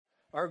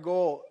Our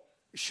goal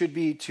should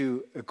be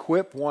to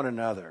equip one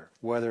another,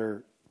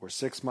 whether we're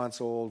 6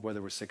 months old,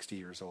 whether we're 60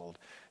 years old,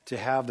 to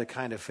have the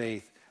kind of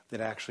faith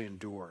that actually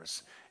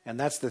endures. And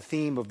that's the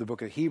theme of the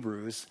book of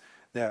Hebrews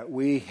that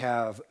we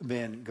have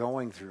been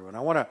going through. And I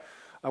want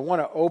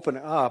to open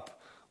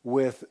up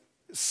with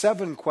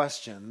 7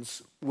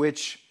 questions,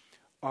 which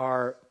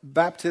are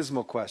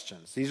baptismal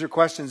questions. These are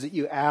questions that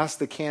you ask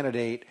the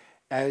candidate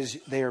as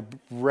they are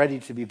ready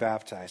to be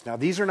baptized. Now,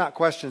 these are not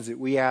questions that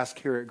we ask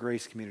here at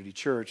Grace Community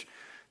Church.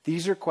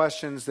 These are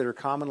questions that are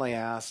commonly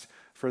asked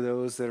for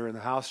those that are in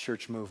the house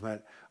church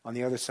movement on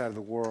the other side of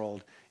the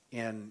world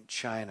in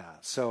China.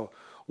 So,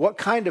 what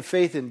kind of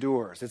faith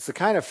endures? It's the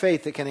kind of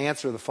faith that can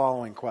answer the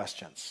following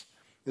questions.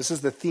 This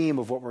is the theme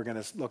of what we're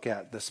going to look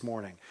at this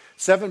morning.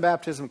 7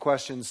 baptism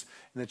questions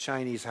in the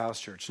Chinese house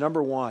church.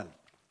 Number 1,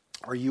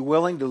 are you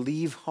willing to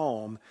leave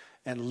home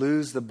and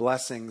lose the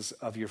blessings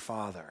of your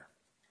father?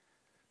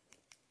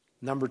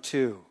 Number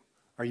 2,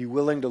 are you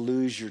willing to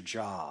lose your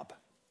job?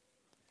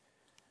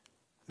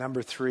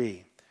 Number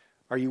 3,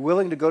 are you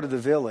willing to go to the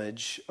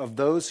village of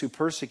those who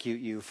persecute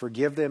you,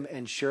 forgive them,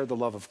 and share the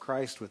love of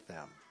Christ with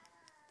them?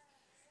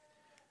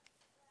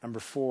 Number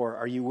 4,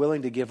 are you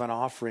willing to give an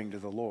offering to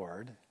the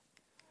Lord?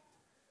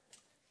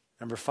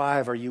 Number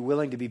 5, are you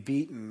willing to be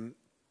beaten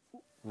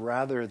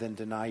rather than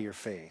deny your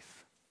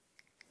faith?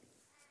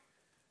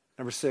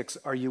 Number 6,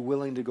 are you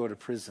willing to go to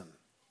prison?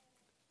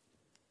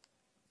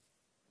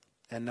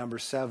 And number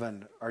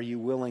 7, are you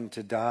willing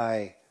to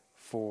die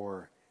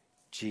for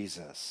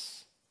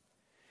Jesus?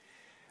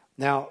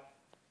 Now,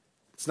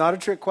 it's not a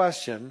trick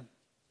question,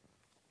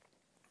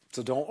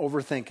 so don't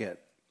overthink it.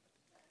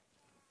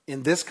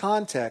 In this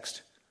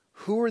context,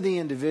 who are the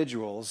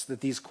individuals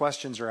that these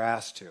questions are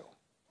asked to?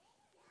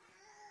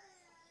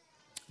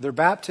 They're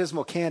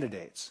baptismal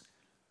candidates.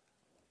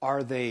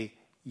 Are they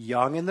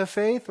young in the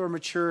faith or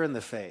mature in the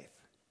faith?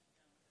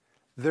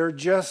 They're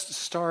just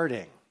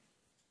starting.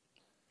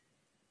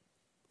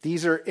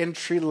 These are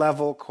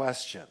entry-level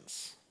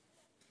questions.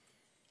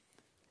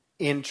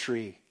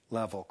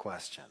 Entry-level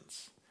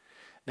questions.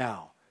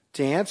 Now,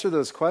 to answer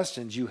those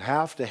questions, you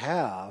have to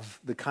have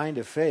the kind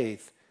of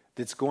faith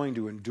that's going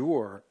to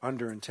endure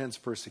under intense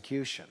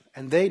persecution.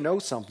 And they know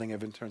something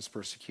of intense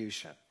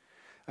persecution.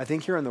 I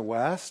think here in the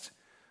West,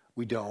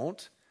 we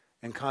don't,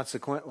 and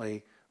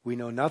consequently, we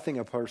know nothing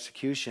of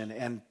persecution,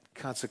 and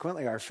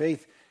consequently, our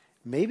faith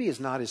maybe is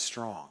not as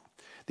strong.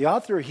 The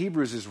author of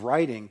Hebrews is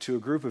writing to a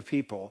group of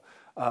people,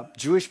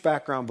 Jewish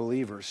background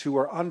believers, who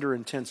are under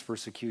intense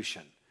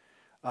persecution.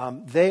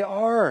 They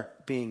are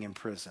being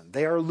imprisoned.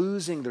 They are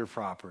losing their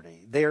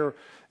property.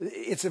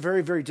 It's a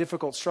very, very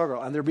difficult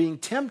struggle, and they're being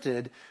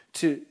tempted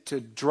to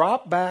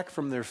drop back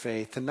from their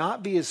faith, to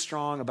not be as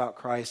strong about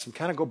Christ, and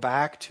kind of go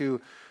back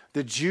to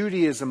the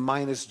Judaism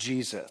minus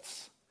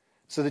Jesus.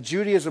 So the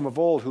Judaism of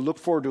old, who looked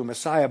forward to a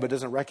Messiah but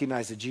doesn't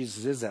recognize that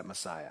Jesus is that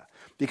Messiah.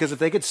 Because if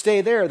they could stay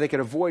there, they could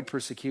avoid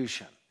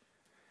persecution.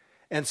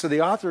 And so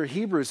the author of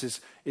Hebrews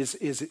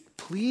is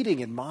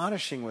pleading,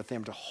 admonishing with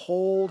them to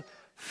hold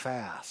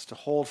fast,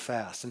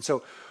 And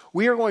so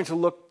we are going to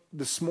look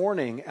this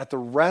morning at the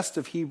rest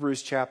of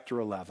Hebrews chapter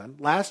 11.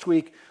 Last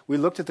week, we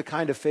looked at the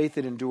kind of faith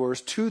that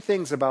endures. 2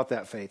 things about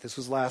that faith. This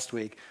was last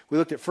week. We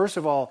looked at, first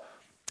of all,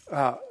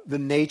 the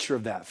nature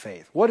of that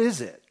faith. What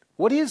is it?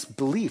 What is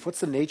belief?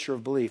 What's the nature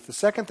of belief? The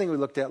second thing we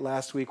looked at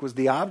last week was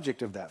the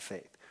object of that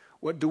faith.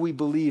 What do we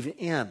believe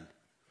in?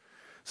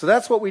 So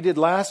that's what we did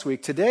last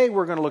week. Today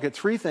we're going to look at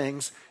 3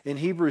 things in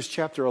Hebrews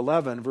chapter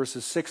 11,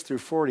 verses 6 through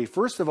 40.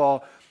 First of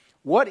all,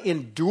 what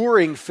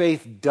enduring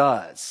faith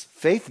does.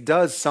 Faith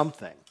does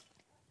something.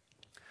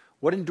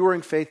 What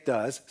enduring faith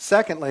does.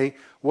 Secondly,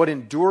 what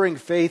enduring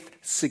faith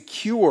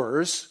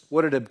secures,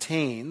 what it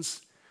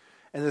obtains.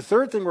 And the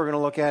third thing we're going to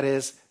look at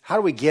is, how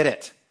do we get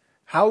it?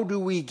 How do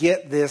we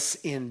get this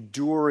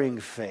enduring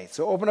faith?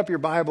 So open up your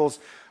Bibles.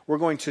 We're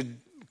going to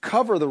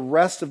cover the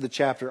rest of the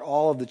chapter,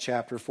 all of the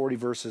chapter, 40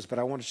 verses, but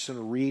I want to just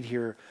read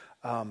here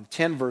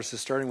 10 verses,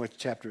 starting with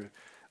chapter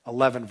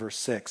 11, verse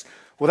 6.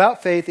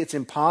 Without faith, it's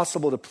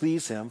impossible to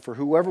please him, for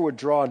whoever would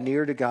draw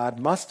near to God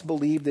must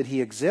believe that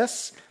he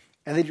exists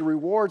and that he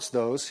rewards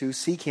those who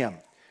seek him.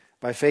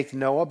 By faith,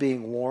 Noah,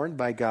 being warned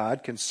by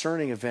God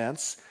concerning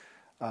events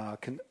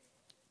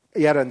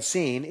yet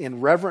unseen,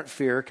 in reverent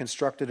fear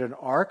constructed an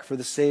ark for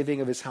the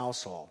saving of his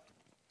household.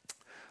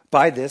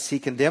 By this, he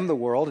condemned the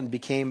world and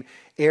became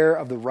heir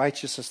of the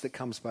righteousness that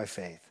comes by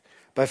faith.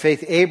 By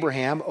faith,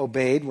 Abraham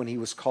obeyed when he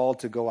was called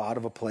to go out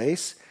of a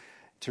place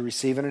to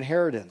receive an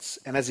inheritance.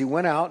 And as he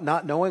went out,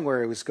 not knowing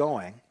where he was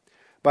going,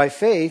 by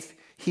faith,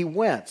 he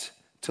went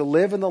to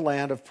live in the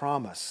land of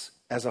promise,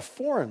 as a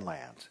foreign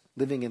land,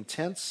 living in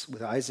tents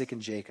with Isaac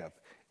and Jacob,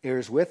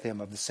 heirs with him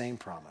of the same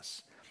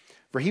promise.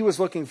 For he was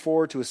looking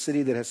forward to a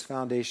city that has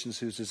foundations,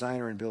 whose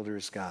designer and builder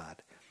is God.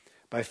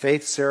 By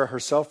faith, Sarah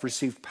herself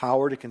received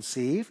power to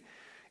conceive,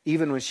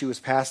 even when she was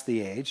past the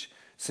age,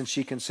 since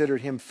she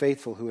considered him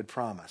faithful who had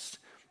promised.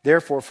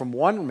 Therefore, from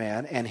one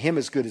man, and him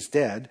as good as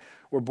dead,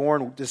 were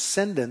born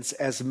descendants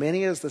as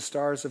many as the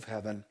stars of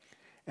heaven,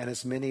 and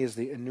as many as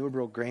the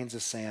innumerable grains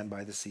of sand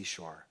by the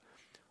seashore.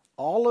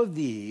 all of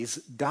these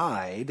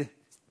died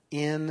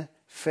in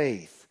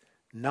faith,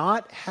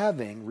 not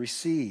having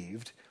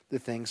received the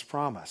things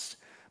promised,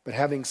 but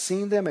having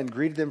seen them and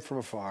greeted them from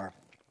afar,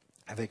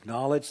 have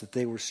acknowledged that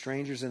they were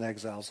strangers and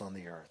exiles on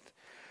the earth.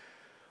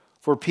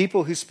 For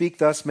people who speak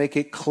thus make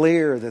it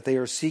clear that they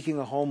are seeking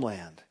a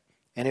homeland.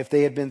 And if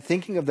they had been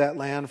thinking of that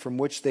land from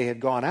which they had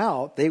gone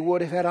out, they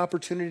would have had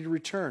opportunity to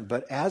return.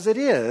 But as it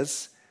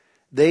is,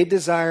 they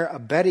desire a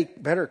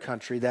better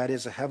country, that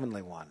is, a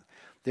heavenly one.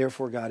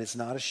 Therefore, God is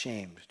not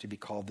ashamed to be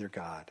called their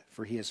God,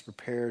 for he has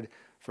prepared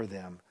for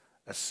them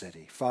a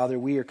city. Father,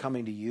 we are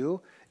coming to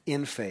you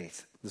in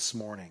faith this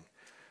morning.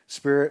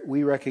 Spirit,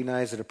 we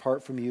recognize that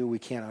apart from you, we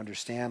can't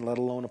understand, let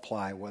alone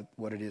apply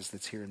what it is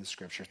that's here in the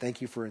Scripture.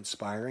 Thank you for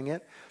inspiring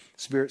it.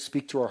 Spirit,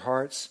 speak to our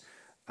hearts,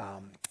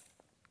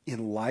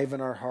 enliven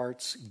our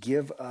hearts,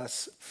 give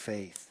us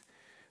faith.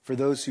 For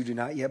those who do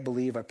not yet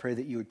believe, I pray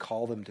that you would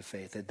call them to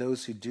faith. That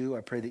those who do,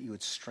 I pray that you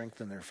would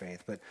strengthen their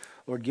faith. But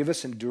Lord, give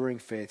us enduring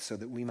faith so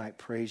that we might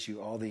praise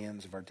you all the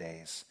ends of our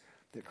days,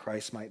 that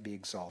Christ might be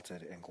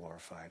exalted and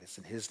glorified. It's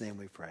in his name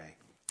we pray.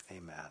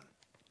 Amen.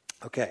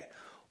 Okay.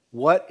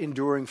 What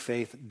enduring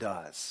faith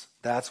does.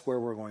 That's where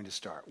we're going to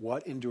start.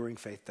 What enduring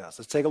faith does.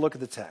 Let's take a look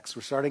at the text.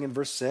 We're starting in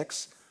verse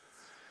 6.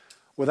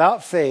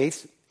 Without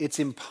faith, it's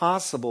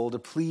impossible to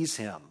please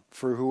him.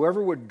 For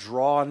whoever would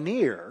draw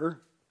near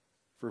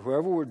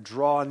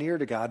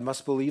to God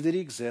must believe that he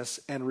exists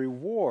and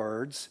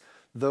rewards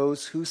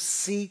those who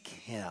seek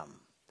him.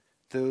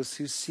 Those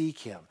who seek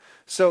him.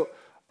 So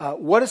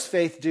what does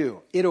faith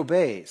do? It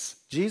obeys.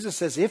 Jesus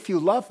says, if you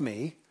love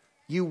me,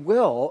 you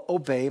will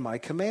obey my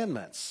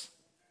commandments.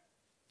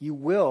 You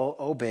will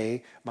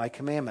obey my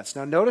commandments.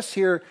 Now notice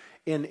here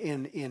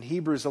in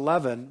Hebrews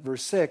 11,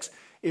 verse 6,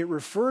 it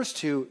refers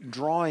to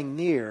drawing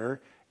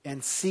near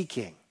and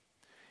seeking.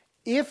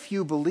 If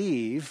you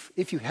believe,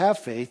 if you have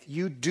faith,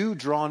 you do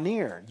draw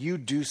near. You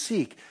do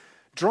seek.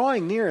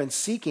 Drawing near and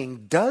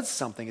seeking does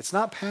something. It's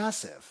not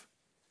passive.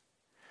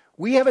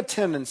 We have a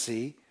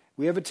tendency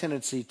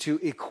to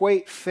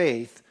equate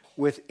faith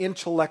with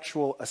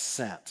intellectual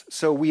assent.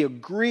 So we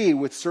agree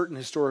with certain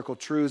historical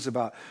truths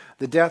about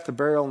the death, the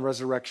burial, and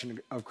resurrection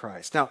of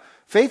Christ. Now,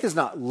 faith is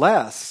not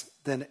less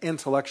than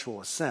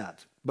intellectual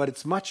assent, but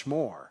it's much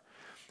more.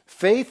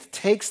 Faith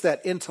takes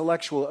that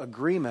intellectual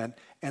agreement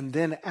and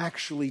then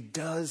actually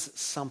does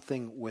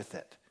something with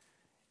it.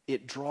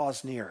 It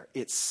draws near,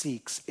 it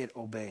seeks, it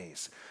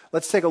obeys.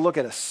 Let's take a look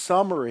at a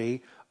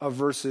summary of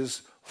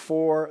verses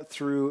 4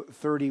 through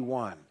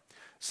 31.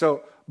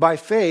 So, by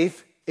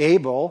faith,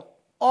 Abel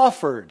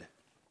offered.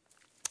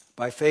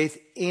 By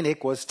faith,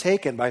 Enoch was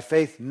taken. By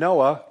faith,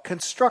 Noah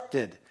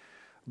constructed.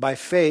 By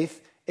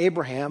faith,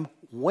 Abraham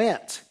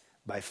went.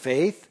 By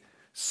faith,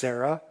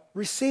 Sarah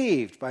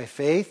received. By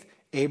faith,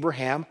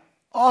 Abraham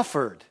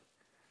offered.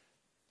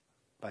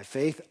 By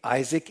faith,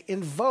 Isaac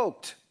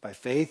invoked. By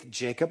faith,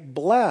 Jacob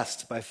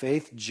blessed. By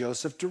faith,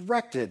 Joseph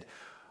directed.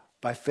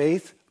 By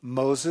faith,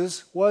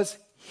 Moses was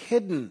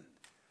hidden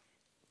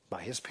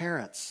by his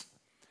parents.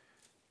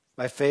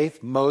 By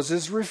faith,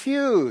 Moses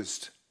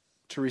refused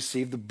to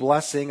receive the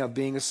blessing of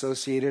being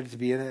associated to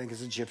be an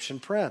Egyptian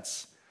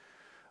prince.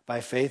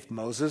 By faith,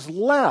 Moses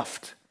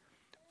left.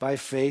 By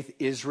faith,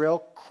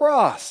 Israel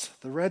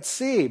crossed the Red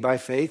Sea. By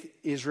faith,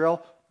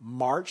 Israel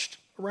marched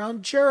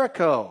around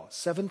Jericho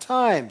 7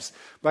 times.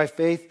 By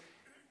faith,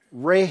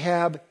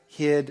 Rahab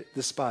hid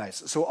the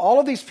spies. So all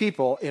of these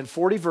people in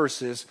 40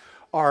 verses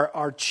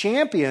are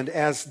championed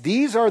as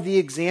these are the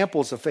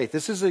examples of faith.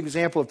 This is an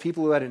example of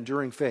people who had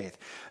enduring faith.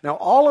 Now,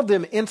 all of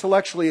them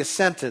intellectually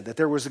assented that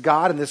there was a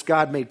God and this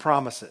God made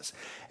promises.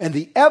 And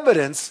the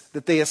evidence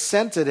that they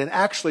assented and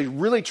actually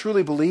really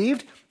truly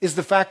believed is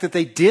the fact that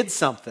they did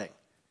something.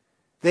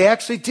 They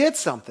actually did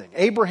something.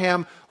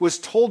 Abraham was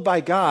told by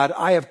God,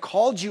 I have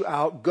called you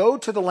out. Go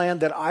to the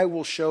land that I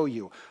will show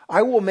you.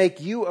 I will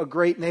make you a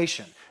great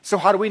nation. So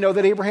how do we know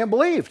that Abraham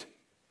believed?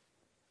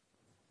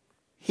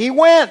 He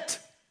went.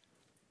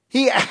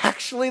 He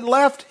actually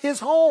left his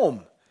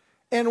home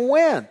and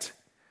went.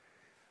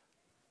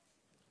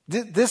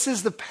 This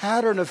is the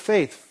pattern of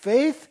faith.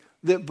 Faith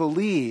that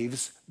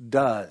believes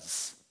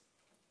does.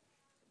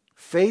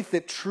 Faith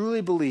that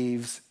truly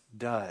believes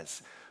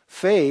does.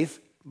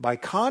 Faith, by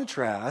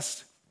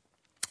contrast,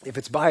 if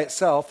it's by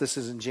itself, this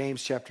is in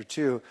James chapter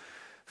 2,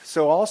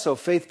 so also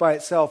faith by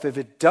itself, if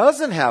it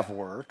doesn't have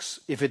works,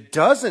 if it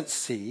doesn't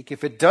seek,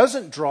 if it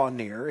doesn't draw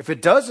near, if it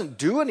doesn't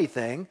do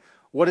anything,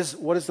 what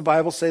does the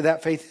Bible say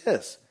that faith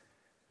is?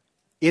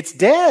 It's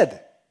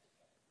dead.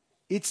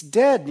 It's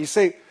dead. And you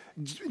say,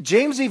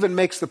 James even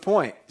makes the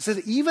point. He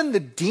says, even the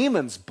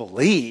demons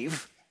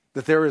believe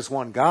that there is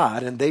one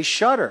God and they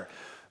shudder.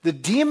 The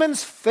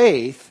demon's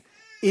faith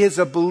is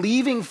a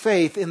believing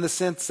faith in the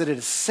sense that it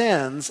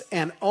ascends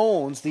and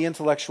owns the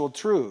intellectual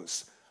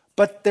truths.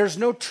 But there's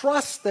no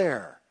trust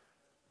there.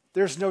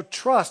 There's no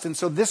trust. And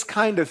so this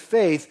kind of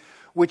faith,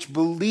 which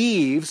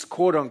believes,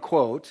 quote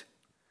unquote,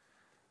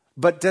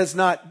 but does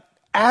not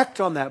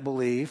act on that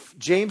belief,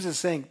 James is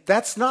saying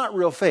that's not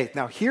real faith.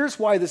 Now, here's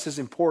why this is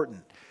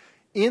important.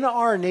 In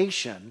our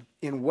nation,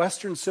 in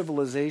Western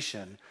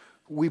civilization,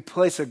 we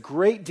place a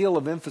great deal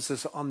of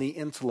emphasis on the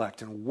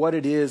intellect and what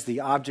it is,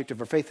 the object of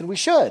our faith, and we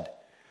should.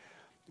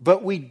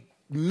 But we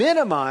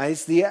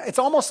minimize it's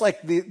almost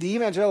like the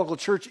evangelical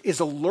church is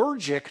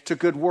allergic to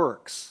good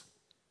works.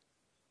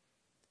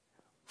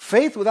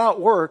 Faith without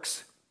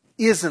works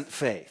isn't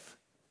faith.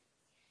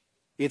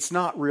 It's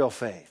not real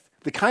faith.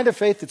 The kind of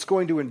faith that's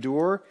going to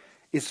endure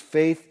is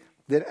faith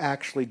that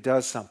actually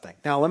does something.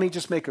 Now, let me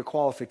just make a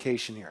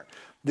qualification here.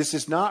 This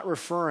is not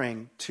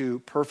referring to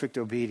perfect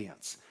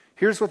obedience.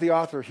 Here's what the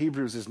author of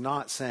Hebrews is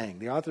not saying.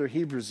 The author of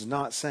Hebrews is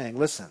not saying,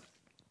 listen,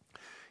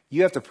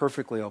 you have to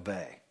perfectly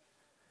obey.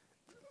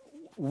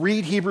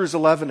 Read Hebrews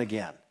 11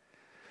 again.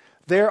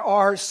 There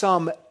are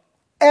some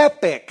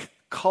epic,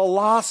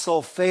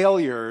 colossal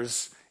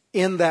failures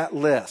in that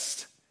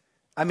list.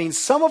 I mean,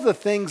 some of the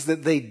things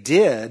that they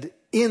did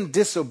in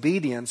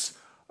disobedience,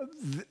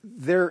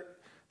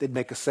 they'd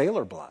make a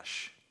sailor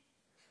blush.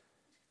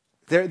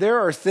 There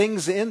are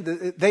things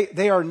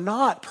they are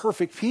not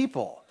perfect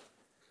people.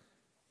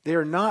 They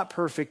are not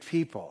perfect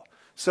people.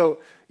 So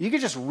you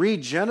can just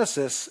read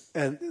Genesis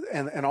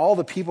and all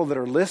the people that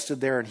are listed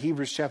there in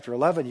Hebrews chapter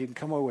 11. You can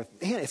come away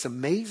with, man, it's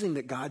amazing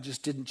that God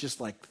just didn't just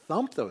like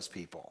thump those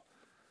people.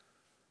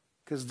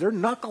 Because they're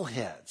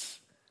knuckleheads.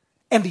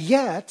 And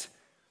yet,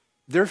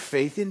 their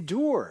faith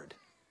endured.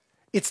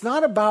 It's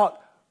not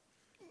about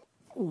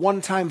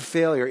one-time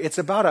failure. It's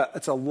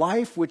a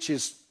life which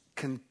is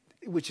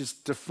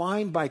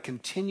defined by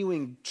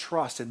continuing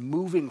trust and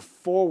moving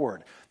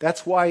forward.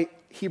 That's why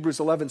Hebrews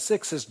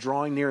 11:6 says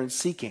drawing near and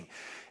seeking.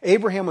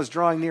 Abraham was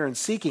drawing near and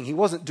seeking. He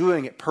wasn't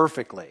doing it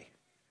perfectly.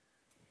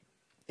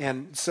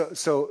 And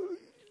so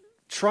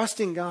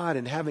trusting God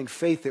and having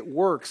faith that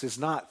works is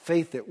not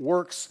faith that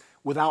works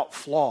without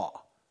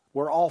flaw.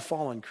 We're all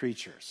fallen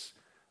creatures.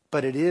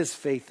 But it is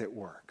faith that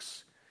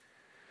works.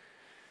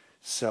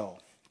 So,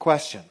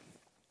 question.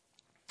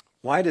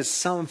 Why does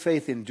some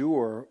faith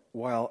endure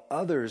while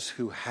others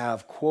who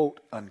have quote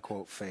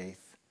unquote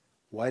faith,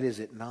 why does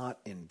it not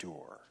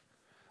endure?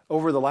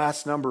 Over the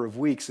last number of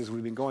weeks, as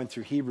we've been going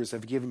through Hebrews,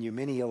 I've given you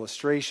many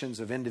illustrations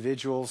of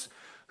individuals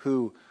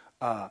who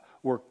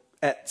were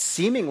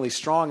seemingly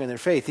strong in their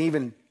faith,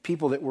 even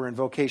people that were in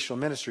vocational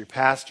ministry,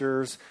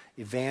 pastors,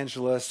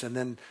 evangelists, and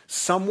then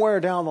somewhere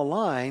down the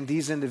line,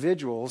 these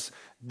individuals,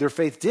 their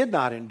faith did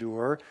not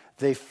endure.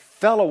 They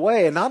fell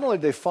away, and not only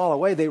did they fall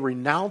away, they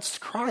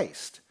renounced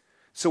Christ.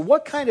 So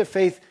what kind of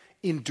faith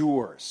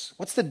endures?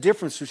 What's the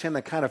difference between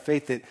the kind of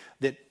faith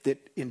that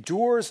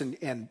endures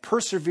and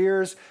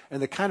perseveres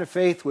and the kind of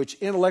faith which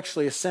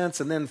intellectually assents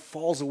and then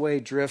falls away,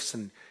 drifts,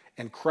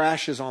 and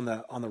crashes on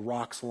the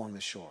rocks along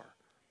the shore?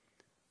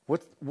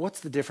 What's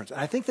the difference?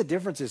 I think the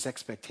difference is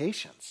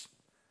expectations.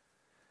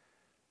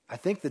 I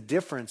think the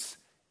difference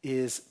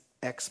is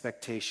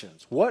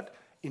expectations. What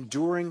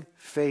enduring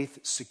faith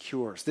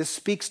secures? This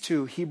speaks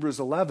to Hebrews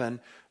 11,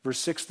 verse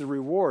 6, the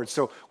reward.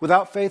 So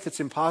without faith, it's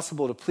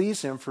impossible to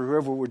please him, for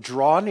whoever would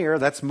draw near,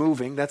 that's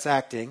moving, that's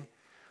acting,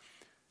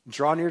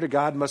 draw near to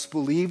God must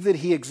believe that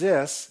he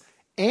exists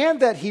and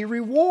that he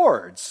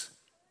rewards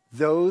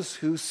those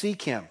who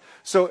seek him.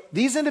 So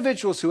these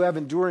individuals who have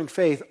enduring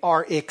faith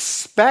are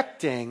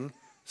expecting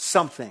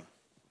something.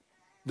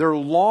 They're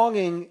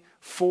longing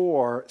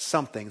for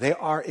something. They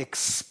are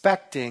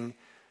expecting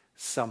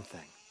something.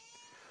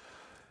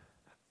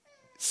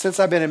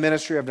 Since I've been in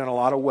ministry, I've done a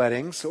lot of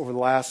weddings over the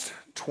last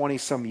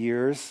 20-some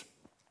years.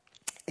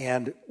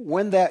 And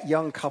when that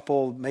young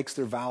couple makes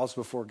their vows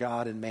before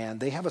God and man,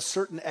 they have a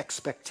certain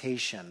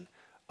expectation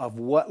of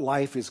what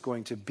life is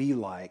going to be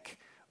like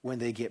when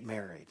they get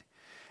married.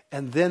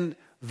 And then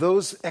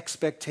those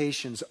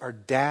expectations are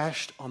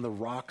dashed on the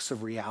rocks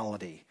of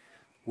reality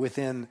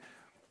within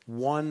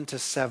 1 to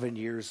 7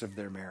 years of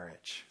their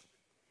marriage.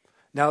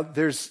 Now,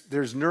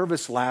 there's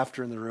nervous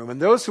laughter in the room,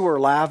 and those who are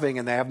laughing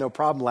and they have no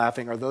problem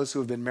laughing are those who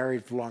have been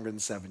married for longer than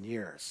 7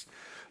 years.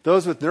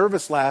 Those with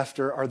nervous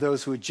laughter are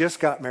those who just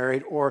got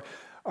married or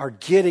are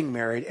getting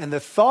married, and the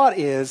thought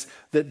is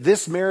that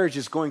this marriage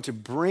is going to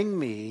bring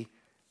me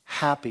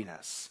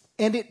happiness.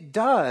 And it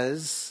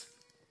does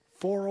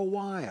for a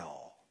while.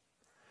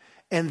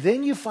 And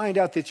then you find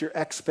out that your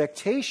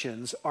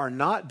expectations are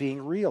not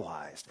being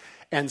realized.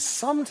 And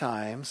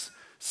sometimes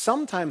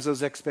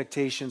those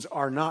expectations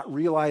are not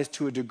realized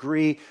to a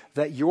degree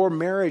that your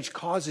marriage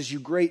causes you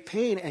great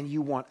pain and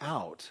you want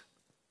out.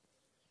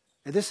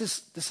 And this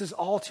is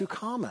all too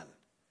common.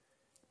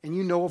 And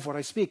you know of what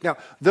I speak. Now,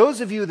 those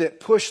of you that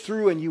push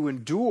through and you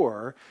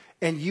endure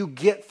and you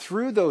get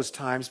through those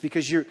times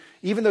because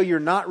even though you're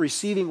not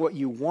receiving what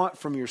you want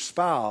from your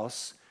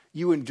spouse,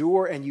 you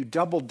endure and you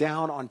double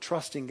down on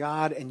trusting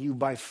God, and you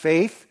by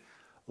faith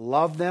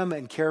love them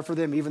and care for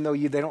them even though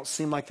they don't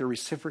seem like they're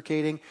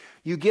reciprocating.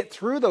 You get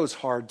through those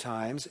hard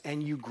times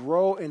and you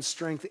grow in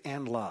strength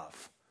and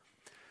love.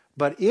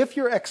 But if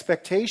your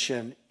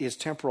expectation is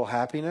temporal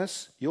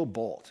happiness, you'll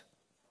bolt.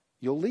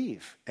 You'll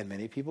leave. And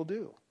many people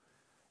do.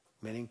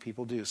 Many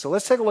people do. So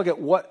let's take a look at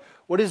what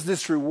is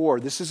this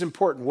reward? This is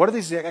important. What are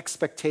these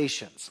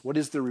expectations? What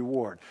is the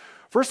reward?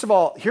 First of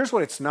all, here's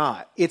what it's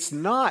not. It's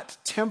not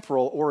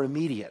temporal or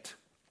immediate.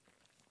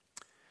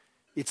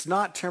 It's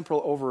not temporal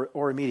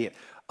or immediate.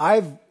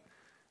 I've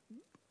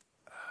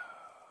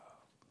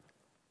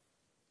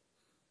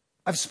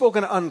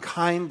spoken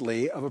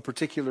unkindly of a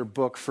particular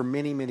book for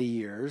many, many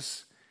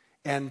years,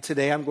 and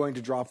today I'm going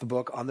to drop the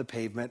book on the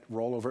pavement,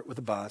 roll over it with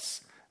a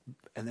bus,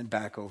 and then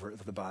back over it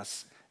with a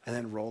bus, and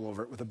then roll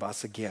over it with a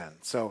bus again.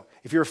 So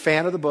if you're a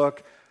fan of the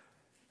book,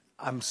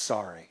 I'm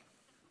sorry.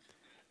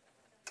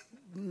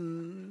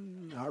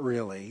 Not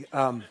really.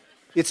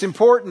 It's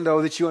important,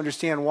 though, that you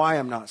understand why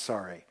I'm not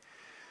sorry.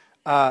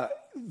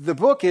 The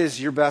book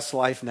is Your Best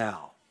Life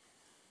Now.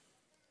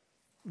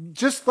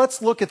 Just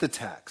let's look at the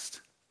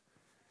text.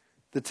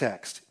 The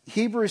text.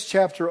 Hebrews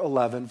chapter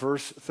 11,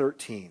 verse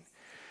 13.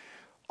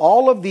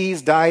 All of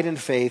these died in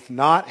faith,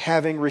 not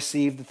having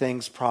received the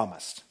things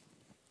promised.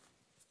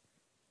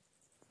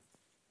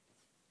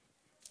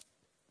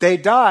 They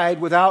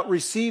died without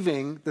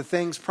receiving the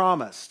things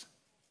promised.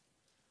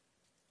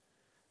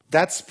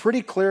 That's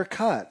pretty clear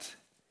cut.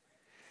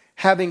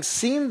 Having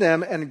seen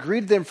them and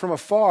greeted them from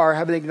afar,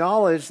 having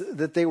acknowledged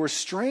that they were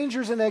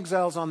strangers and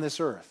exiles on this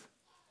earth.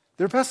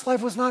 Their best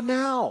life was not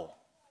now.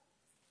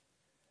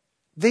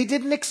 They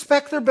didn't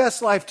expect their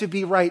best life to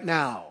be right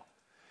now.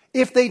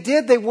 If they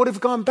did, they would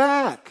have gone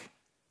back.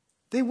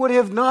 They would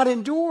have not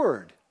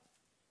endured.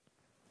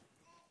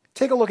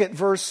 Take a look at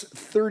verse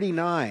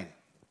 39.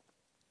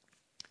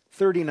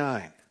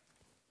 39.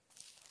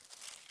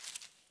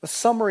 A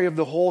summary of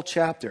the whole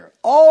chapter.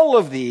 All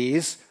of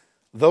these,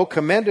 though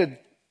commended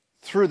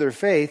through their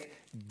faith,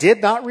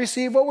 did not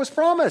receive what was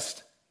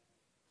promised.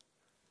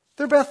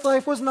 Their best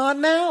life was not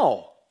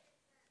now.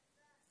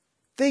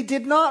 They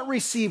did not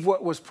receive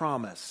what was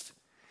promised.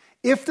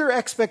 If their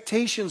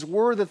expectations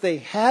were that they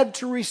had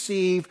to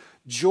receive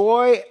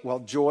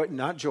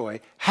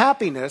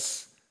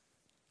happiness,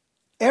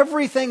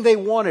 everything they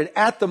wanted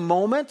at the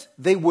moment,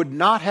 they would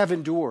not have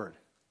endured.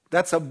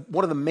 That's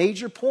one of the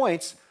major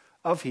points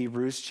of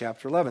Hebrews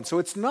chapter 11. So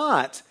it's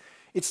not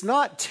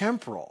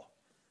temporal.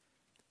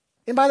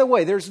 And by the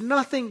way, there's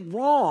nothing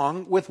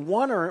wrong with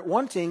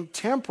wanting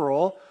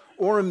temporal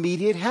or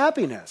immediate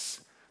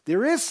happiness.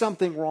 There is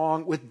something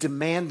wrong with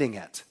demanding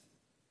it.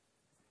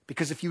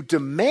 Because if you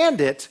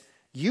demand it,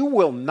 you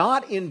will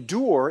not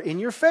endure in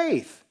your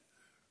faith.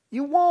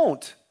 You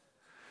won't.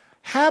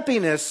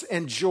 Happiness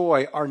and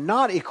joy are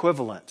not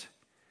equivalent.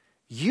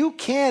 You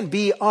can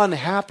be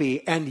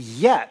unhappy and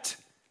yet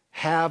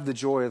have the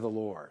joy of the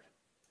Lord.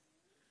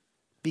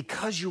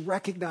 Because you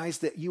recognize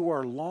that you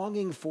are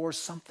longing for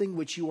something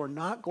which you are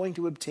not going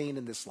to obtain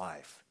in this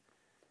life.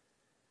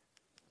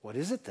 What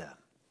is it then?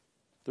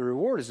 The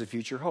reward is a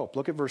future hope.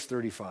 Look at verse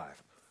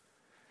 35.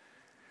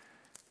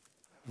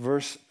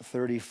 Verse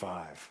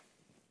 35.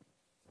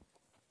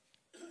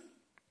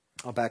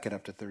 I'll back it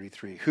up to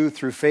 33. Who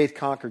through faith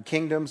conquered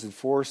kingdoms,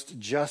 enforced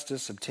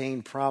justice,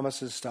 obtained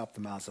promises, stopped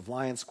the mouths of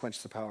lions,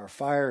 quenched the power of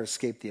fire,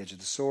 escaped the edge of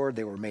the sword.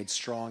 They were made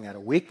strong out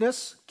of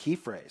weakness. Key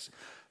phrase.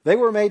 They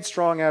were made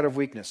strong out of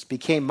weakness,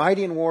 became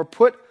mighty in war,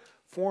 put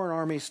foreign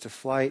armies to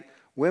flight.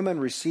 Women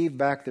received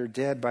back their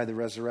dead by the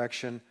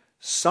resurrection.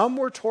 Some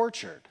were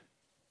tortured.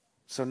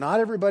 So not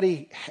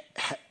everybody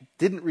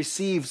didn't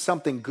receive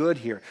something good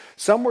here.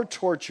 Some were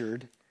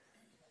tortured,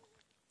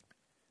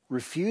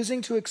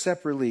 refusing to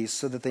accept release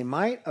so that they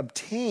might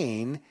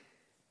obtain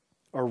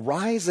or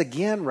rise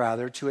again,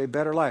 rather, to a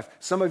better life.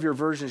 Some of your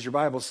versions, your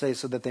Bibles say,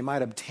 so that they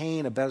might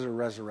obtain a better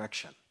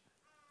resurrection.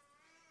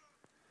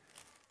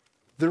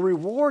 The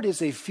reward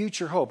is a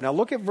future hope. Now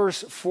look at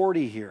verse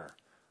 40 here.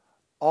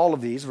 All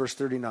of these, verse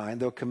 39,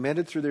 though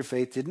commended through their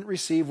faith, didn't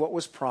receive what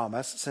was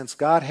promised, since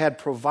God had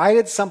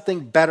provided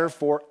something better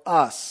for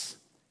us,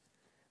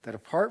 that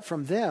apart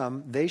from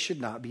them, they should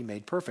not be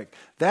made perfect.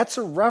 That's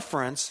a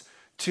reference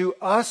to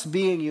us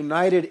being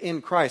united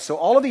in Christ. So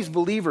all of these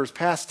believers,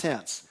 past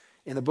tense,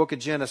 in the book of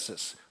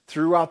Genesis,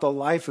 throughout the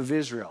life of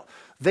Israel,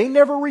 they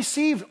never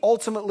received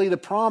ultimately the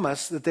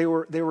promise that they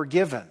were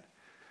given.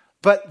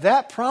 But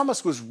that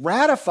promise was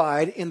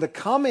ratified in the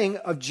coming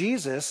of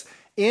Jesus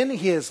in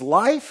his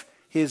life,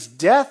 his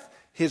death,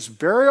 his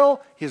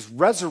burial, his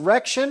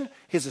resurrection,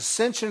 his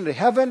ascension into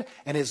heaven,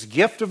 and his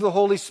gift of the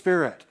Holy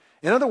Spirit.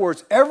 In other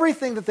words,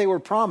 everything that they were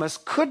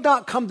promised could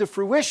not come to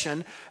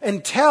fruition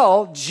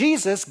until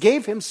Jesus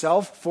gave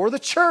himself for the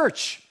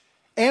church.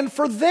 And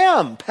for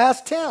them,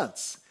 past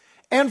tense.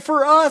 And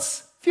for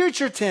us,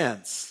 future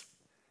tense.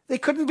 They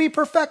couldn't be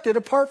perfected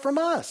apart from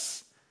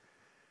us.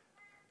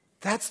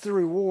 That's the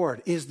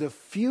reward, is the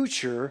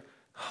future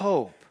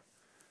hope.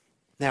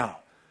 Now,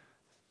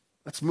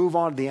 let's move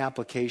on to the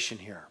application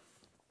here.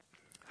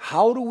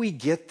 How do we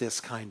get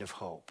this kind of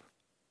hope?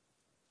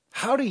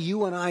 How do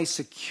you and I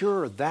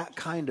secure that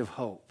kind of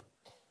hope?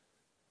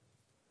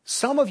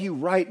 Some of you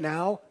right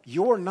now,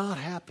 you're not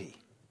happy.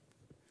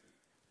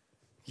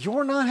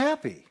 You're not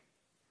happy.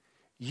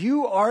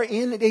 You are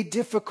in a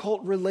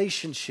difficult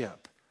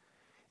relationship,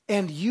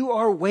 and you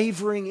are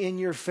wavering in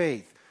your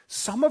faith.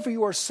 Some of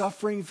you are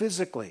suffering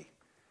physically,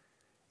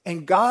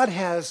 and God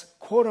has,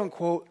 quote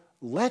unquote,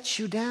 let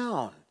you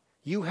down.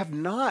 You have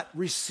not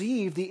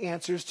received the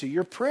answers to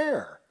your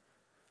prayer.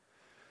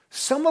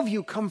 Some of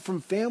you come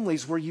from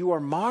families where you are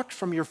mocked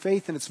from your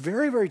faith, and it's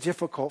very, very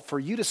difficult for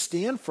you to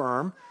stand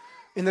firm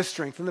in the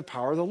strength and the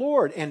power of the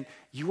Lord. And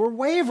you are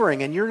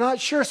wavering and you're not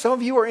sure. Some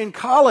of you are in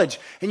college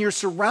and you're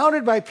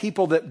surrounded by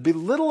people that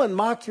belittle and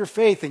mock your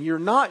faith, and you're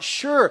not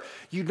sure.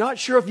 You're not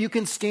sure if you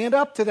can stand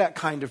up to that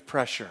kind of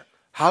pressure.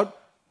 How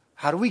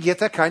do we get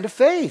that kind of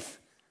faith?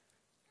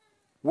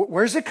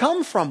 Where does it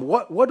come from?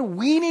 What do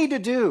we need to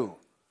do?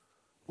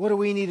 What do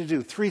we need to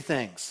do? 3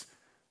 things.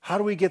 How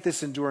do we get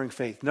this enduring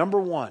faith? Number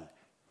 1,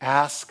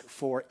 ask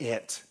for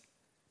it.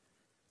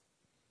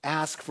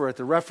 Ask for it.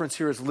 The reference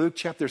here is Luke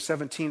chapter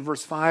 17,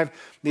 verse 5.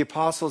 The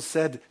apostles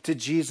said to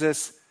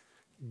Jesus,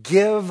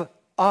 give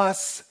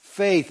us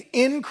faith.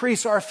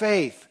 Increase our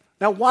faith.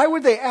 Now, why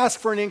would they ask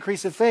for an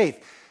increase of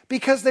faith?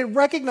 Because they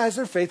recognized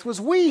their faith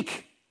was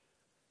weak.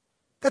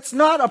 That's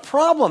not a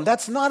problem.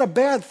 That's not a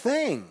bad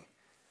thing.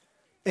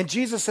 And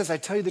Jesus says, I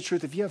tell you the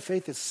truth, if you have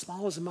faith as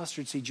small as a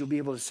mustard seed, you'll be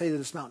able to say to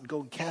this mountain,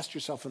 go and cast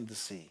yourself into the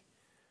sea.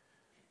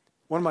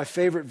 One of my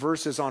favorite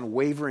verses on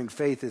wavering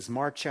faith is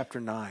Mark chapter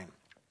 9.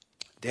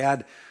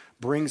 Dad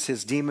brings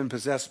his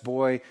demon-possessed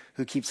boy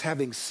who keeps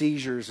having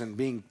seizures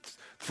and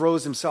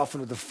throws himself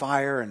into the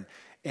fire,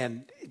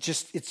 and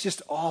it's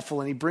just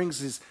awful. And he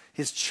brings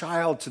his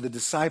child to the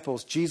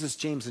disciples, Jesus,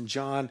 James, and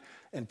John,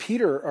 and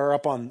Peter are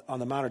up on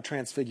the Mount of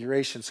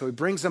Transfiguration. So he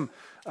brings them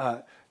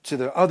to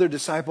the other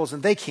disciples,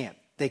 and they can't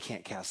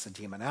cast the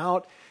demon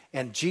out.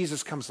 And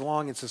Jesus comes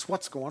along and says,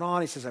 what's going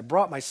on? He says, I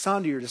brought my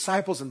son to your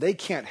disciples, and they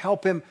can't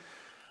help him.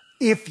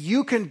 If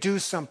you can do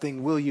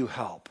something, will you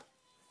help?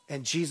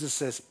 And Jesus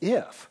says,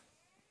 if.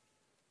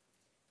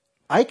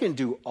 I can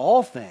do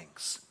all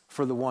things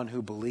for the one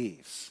who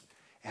believes.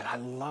 And I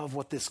love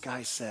what this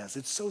guy says.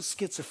 It's so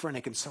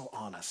schizophrenic and so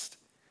honest.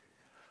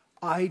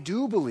 I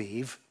do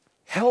believe.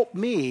 Help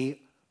me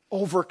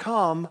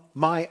overcome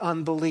my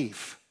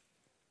unbelief.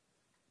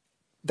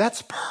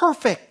 That's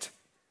perfect.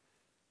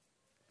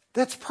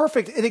 That's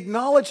perfect. It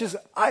acknowledges,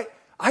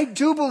 I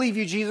do believe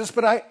you, Jesus,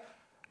 but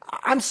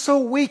I'm so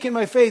weak in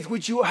my faith.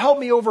 Would you help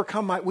me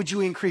overcome would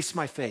you increase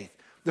my faith?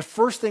 The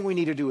first thing we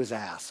need to do is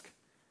ask.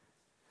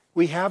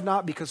 We have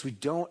not because we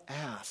don't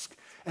ask.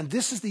 And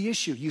this is the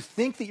issue. You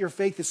think that your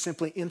faith is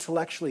simply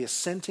intellectually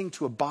assenting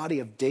to a body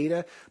of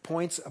data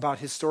points about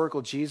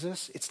historical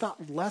Jesus. It's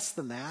not less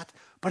than that,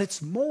 but it's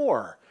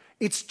more.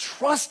 It's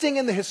trusting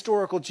in the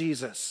historical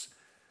Jesus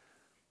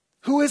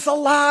who is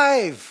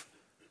alive.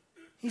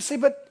 You say,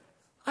 but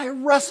I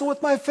wrestle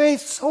with my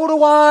faith. So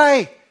do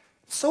I.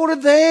 So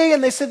did they.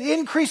 And they said,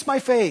 increase my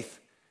faith.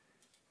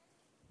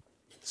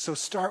 So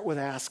start with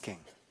asking.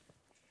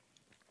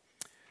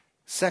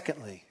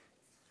 Secondly,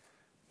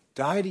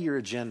 die to your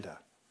agenda.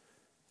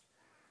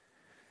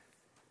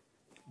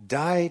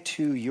 Die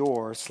to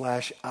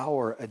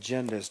your/our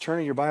agendas. Turn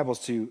in your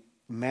Bibles to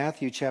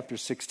Matthew chapter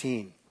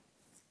 16.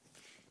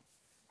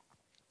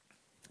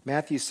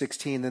 Matthew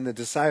 16, then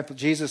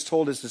Jesus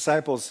told his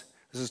disciples,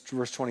 this is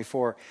verse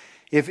 24,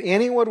 if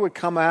anyone would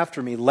come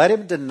after me, let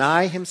him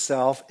deny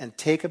himself and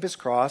take up his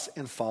cross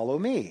and follow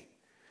me.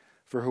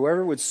 For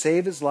whoever would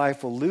save his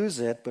life will lose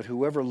it, but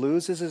whoever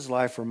loses his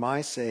life for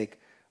my sake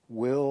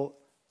will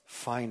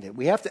find it.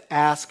 We have to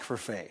ask for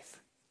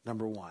faith,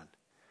 number 1.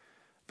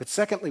 But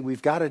secondly,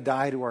 we've got to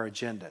die to our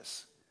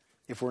agendas.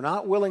 If we're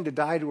not willing to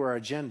die to our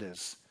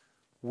agendas,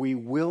 we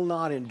will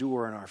not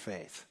endure in our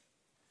faith.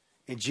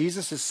 And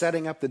Jesus is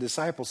setting up the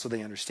disciples so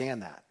they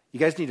understand that. You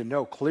guys need to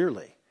know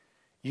clearly,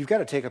 you've got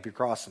to take up your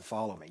cross and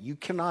follow me. You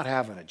cannot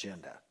have an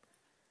agenda.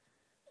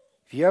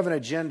 If you have an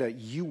agenda,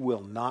 you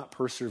will not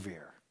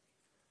persevere.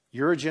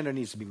 Your agenda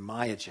needs to be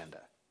my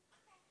agenda.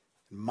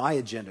 My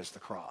agenda is the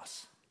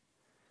cross.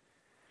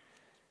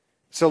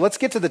 So let's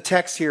get to the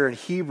text here in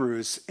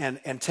Hebrews and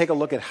take a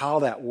look at how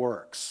that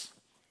works.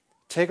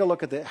 Take a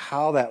look at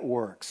how that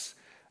works.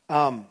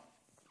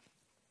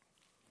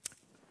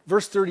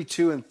 Verse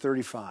 32 and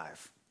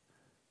 35.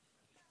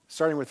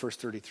 Starting with verse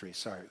 33,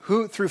 sorry.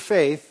 Who, through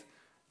faith,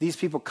 these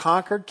people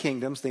conquered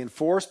kingdoms, they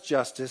enforced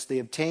justice, they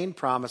obtained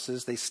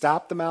promises, they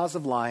stopped the mouths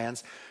of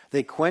lions,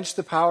 they quenched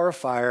the power of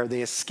fire,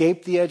 they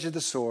escaped the edge of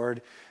the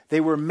sword, they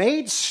were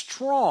made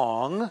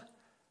strong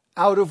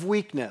out of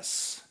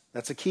weakness.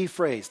 That's a key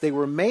phrase. They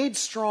were made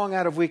strong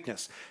out of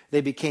weakness.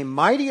 They became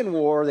mighty in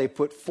war. They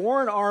put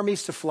foreign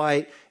armies to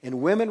flight, and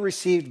women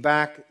received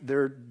back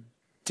their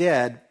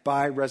dead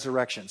by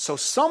resurrection. So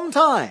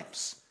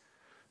sometimes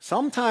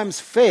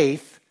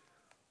faith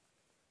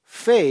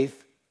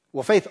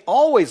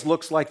always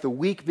looks like the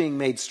weak being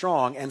made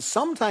strong, and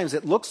sometimes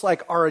it looks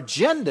like our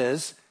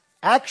agendas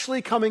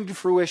actually coming to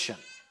fruition.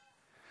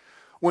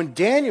 When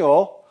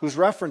Daniel, who's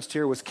referenced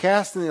here, was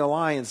cast in the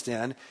lion's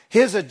den,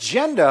 his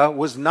agenda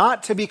was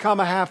not to become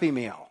a Happy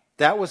Meal.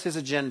 That was his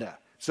agenda.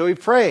 So he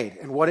prayed,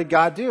 and what did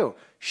God do?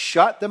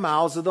 Shut the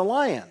mouths of the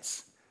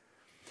lions.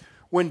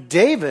 When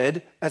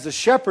David, as a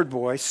shepherd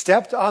boy,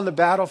 stepped on the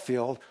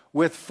battlefield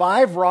with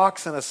 5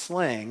 rocks and a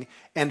sling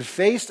and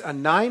faced a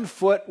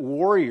 9-foot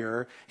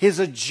warrior, his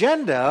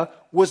agenda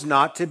was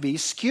not to be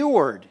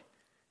skewered.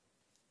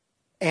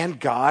 And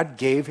God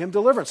gave him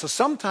deliverance. So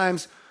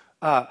sometimes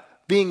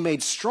being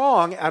made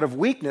strong out of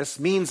weakness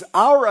means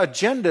our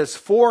agendas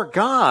for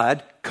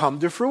God come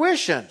to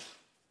fruition.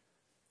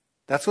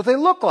 That's what they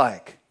look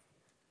like.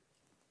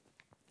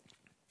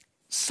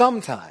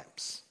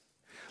 Sometimes.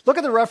 Look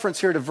at the reference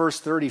here to verse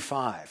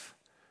 35.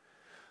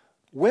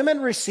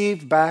 Women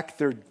received back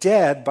their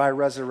dead by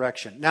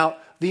resurrection. Now,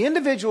 the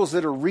individuals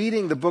that are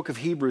reading the book of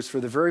Hebrews for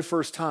the very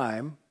first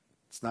time,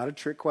 it's not a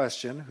trick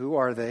question. Who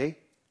are they?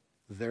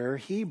 They're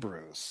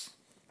Hebrews.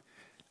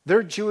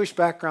 They're Jewish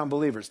background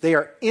believers. They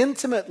are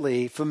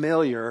intimately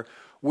familiar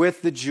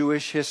with the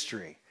Jewish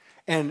history.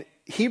 And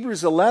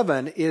Hebrews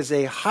 11 is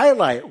a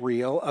highlight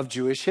reel of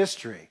Jewish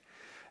history.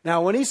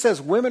 Now, when he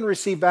says women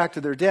receive back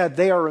to their dead,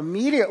 they are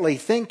immediately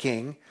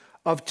thinking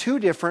of two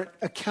different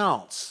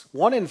accounts.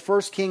 One in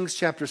 1 Kings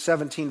chapter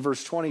 17,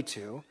 verse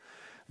 22.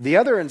 The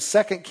other in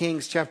 2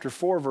 Kings chapter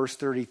 4, verse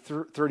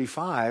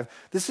 35.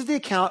 This is the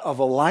account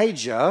of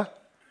Elijah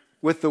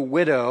with the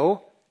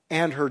widow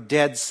and her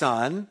dead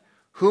son,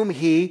 whom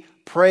he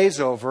prays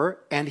over,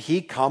 and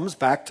he comes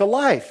back to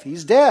life.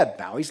 He's dead.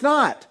 Now he's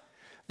not.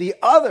 The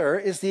other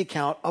is the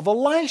account of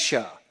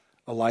Elisha,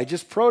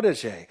 Elijah's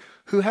protege,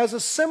 who has a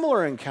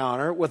similar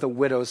encounter with a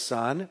widow's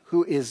son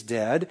who is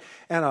dead,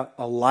 and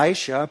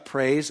Elisha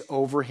prays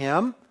over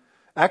him,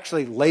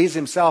 actually lays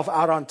himself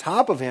out on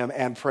top of him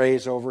and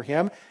prays over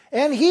him,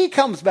 and he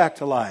comes back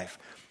to life.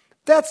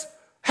 That's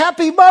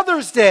Happy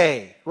Mother's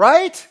Day,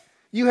 right?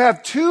 You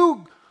have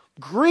two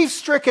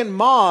grief-stricken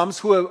moms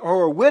who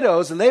are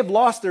widows, and they've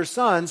lost their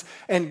sons,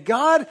 and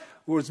God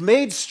was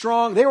made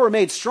strong. They were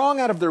made strong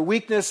out of their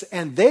weakness,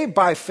 and they,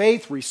 by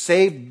faith,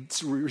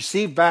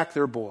 received back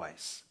their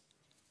boys.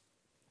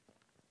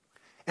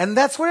 And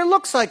that's what it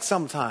looks like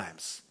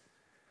sometimes.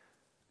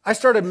 I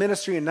started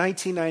ministry in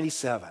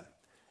 1997,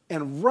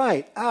 and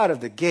right out of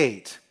the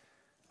gate,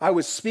 I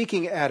was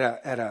speaking at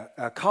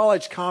a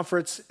college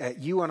conference at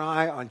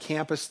UNI on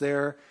campus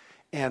there,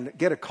 and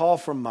get a call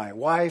from my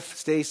wife,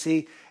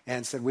 Stacy,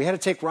 and said, we had to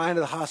take Ryan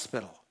to the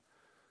hospital.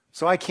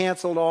 So I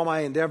canceled all my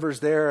endeavors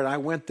there, and I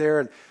went there.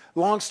 And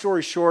long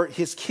story short,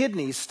 his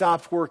kidneys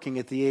stopped working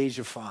at the age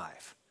of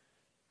 5.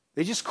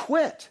 They just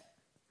quit.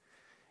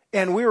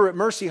 And we were at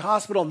Mercy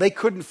Hospital, and they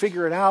couldn't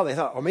figure it out. They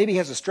thought, oh, maybe he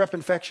has a strep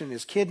infection in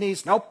his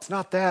kidneys. Nope, it's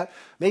not that.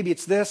 Maybe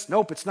it's this.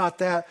 Nope, it's not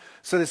that.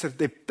 So they said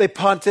they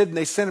punted, and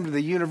they sent him to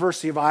the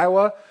University of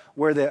Iowa,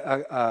 where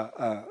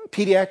the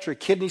pediatric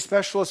kidney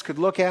specialist could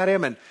look at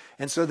him.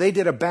 And so they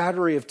did a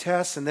battery of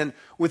tests, and then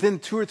within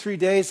 2 or 3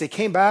 days, they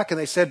came back, and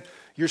they said,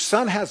 your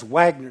son has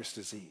Wagner's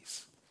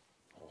disease.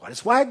 What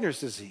is Wagner's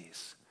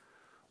disease?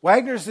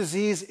 Wagner's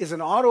disease is an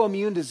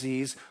autoimmune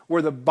disease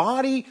where the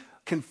body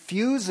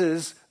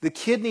confuses the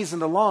kidneys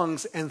and the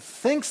lungs and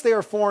thinks they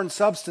are foreign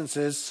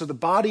substances, so the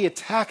body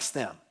attacks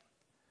them.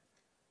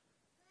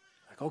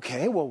 Like,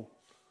 okay, well,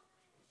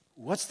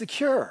 what's the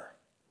cure?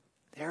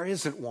 There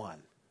isn't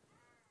one.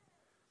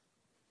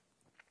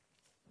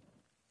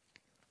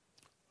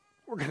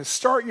 We're going to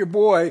start your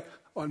boy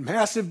on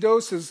massive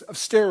doses of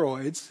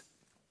steroids,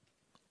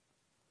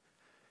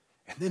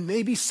 and then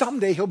maybe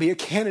someday he'll be a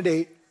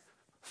candidate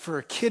for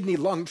a kidney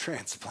lung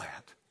transplant.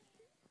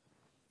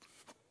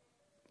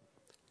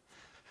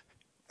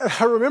 And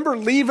I remember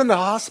leaving the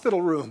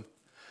hospital room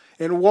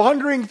and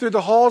wandering through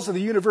the halls of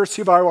the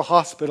University of Iowa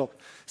Hospital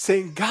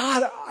saying,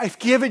 God, I've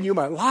given you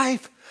my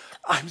life.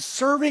 I'm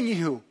serving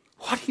you.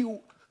 What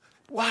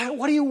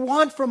do you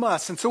want from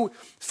us? And so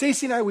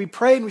Stacy and I, we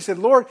prayed and we said,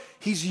 Lord,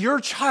 he's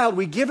your child.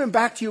 We give him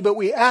back to you, but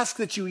we ask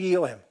that you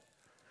heal him.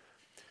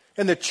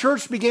 And the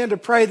church began to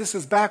pray. This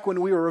is back when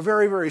we were a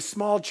very, very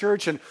small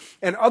church, and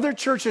other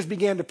churches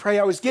began to pray.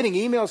 I was getting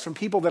emails from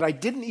people that I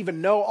didn't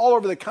even know all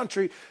over the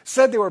country,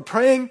 said they were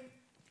praying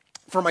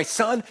for my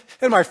son.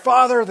 And my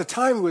father at the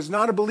time, who was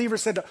not a believer,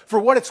 said, for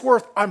what it's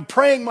worth, I'm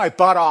praying my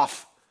butt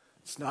off.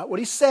 It's not what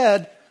he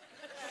said,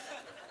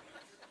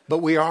 but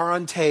we are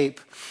on tape.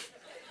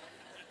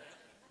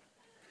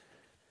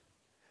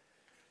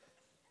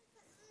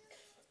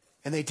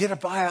 And they did a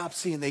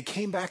biopsy, and they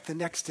came back the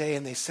next day,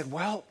 and they said,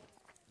 well,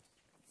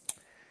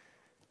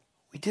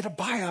 we did a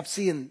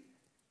biopsy, and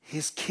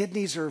his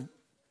kidneys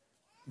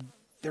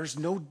there's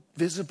no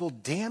visible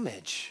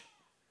damage.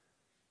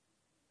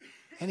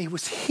 And he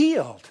was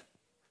healed.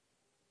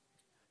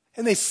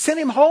 And they sent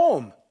him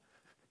home.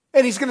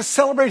 And he's going to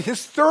celebrate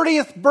his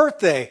 30th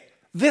birthday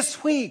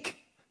this week.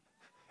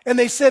 And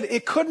they said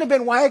it couldn't have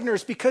been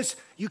Wagner's because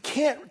you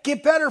can't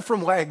get better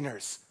from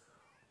Wagner's.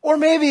 Or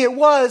maybe it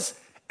was,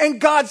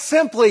 and God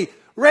simply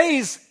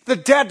raised the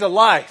dead to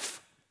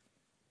life.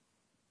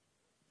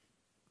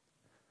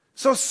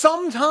 So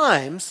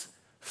sometimes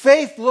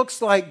faith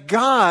looks like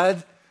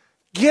God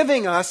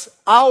giving us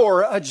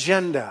our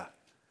agenda.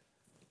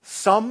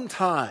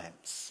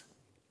 Sometimes.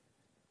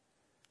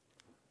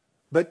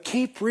 But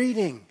keep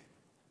reading.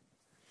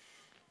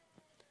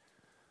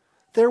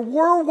 There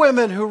were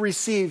women who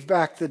received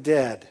back the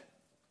dead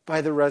by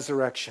the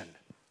resurrection.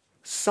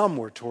 Some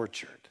were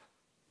tortured,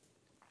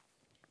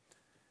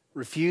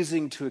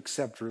 refusing to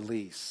accept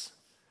release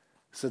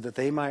so that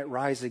they might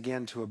rise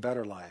again to a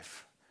better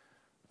life.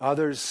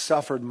 Others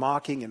suffered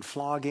mocking and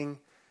flogging,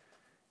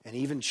 and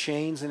even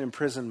chains and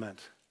imprisonment.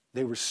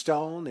 They were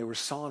stoned, they were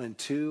sawn in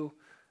two,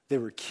 they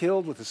were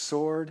killed with a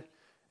sword,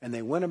 and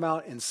they went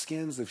about in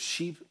skins of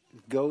sheep,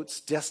 goats,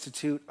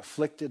 destitute,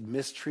 afflicted,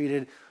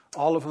 mistreated,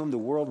 all of whom the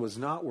world was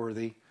not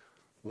worthy,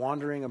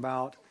 wandering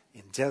about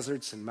in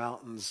deserts and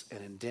mountains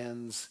and in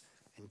dens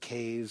and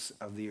caves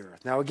of the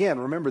earth. Now again,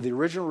 remember, the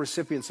original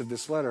recipients of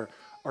this letter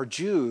are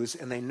Jews,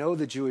 and they know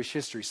the Jewish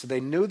history. So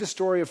they knew the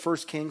story of 1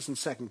 Kings and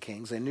 2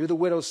 Kings. They knew the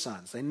widow's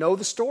sons. They know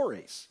the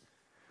stories.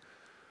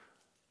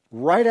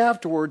 Right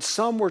afterwards,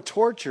 some were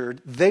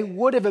tortured. They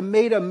would have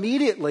made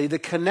immediately the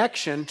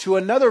connection to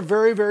another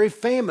very, very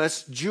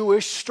famous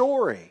Jewish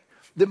story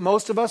that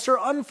most of us are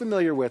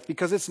unfamiliar with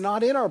because it's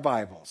not in our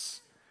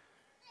Bibles.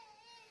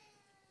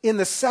 In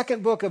the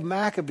second book of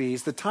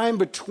Maccabees, the time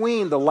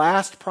between the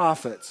last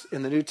prophets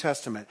in the New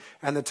Testament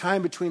and the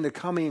time between the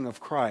coming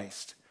of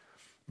Christ,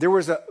 there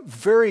was a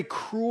very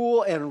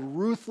cruel and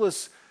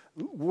ruthless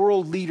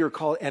world leader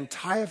called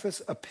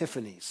Antiochus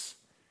Epiphanes.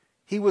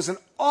 He was an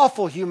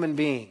awful human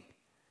being.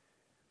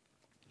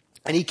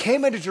 And he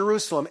came into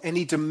Jerusalem and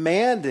he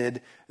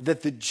demanded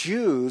that the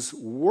Jews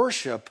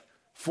worship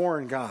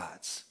foreign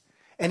gods.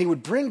 And he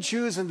would bring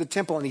Jews into the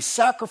temple and he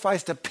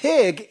sacrificed a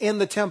pig in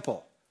the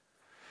temple.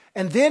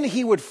 And then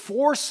he would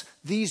force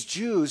these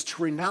Jews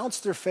to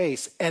renounce their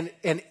faith and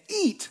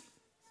eat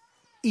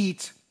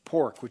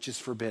pork, which is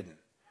forbidden.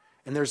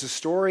 And there's a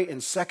story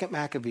in 2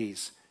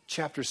 Maccabees,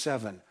 chapter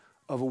 7,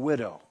 of a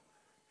widow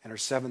and her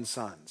 7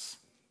 sons.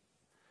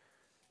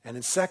 And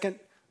in 2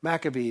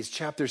 Maccabees,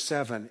 chapter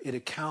 7, it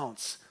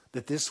accounts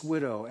that this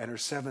widow and her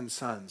 7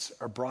 sons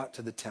are brought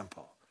to the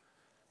temple.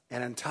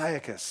 And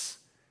Antiochus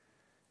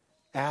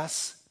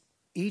asks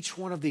each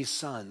one of these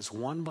sons,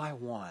 one by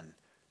one,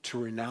 to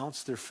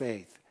renounce their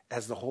faith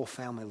as the whole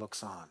family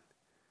looks on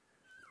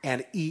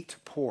and eat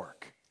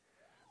pork.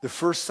 The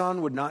first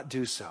son would not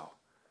do so.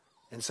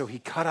 And so he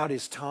cut out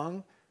his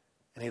tongue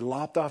and he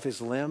lopped off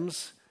his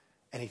limbs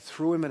and he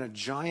threw him in a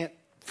giant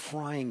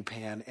frying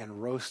pan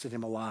and roasted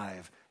him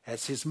alive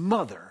as his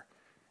mother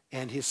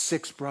and his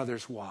 6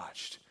 brothers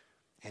watched.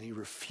 And he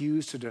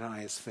refused to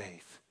deny his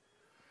faith.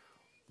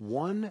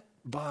 One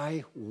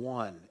by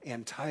one,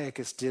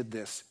 Antiochus did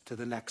this to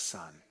the next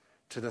son,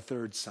 to the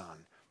 3rd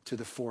son, to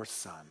the 4th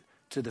son,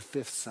 to the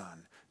 5th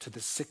son, to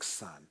the 6th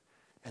son.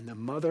 And the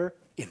mother,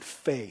 in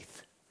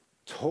faith,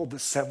 told the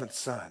 7th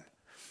son,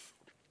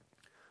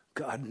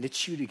 God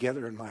knit you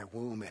together in my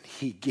womb, and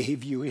he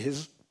gave you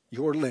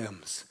your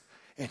limbs,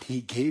 and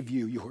he gave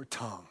you your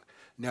tongue.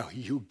 Now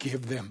you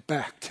give them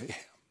back to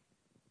him.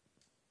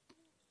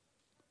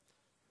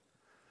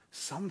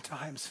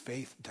 Sometimes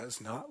faith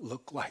does not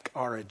look like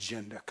our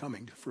agenda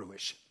coming to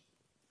fruition.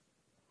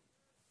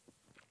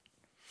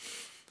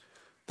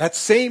 That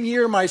same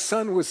year my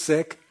son was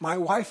sick, my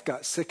wife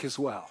got sick as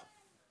well.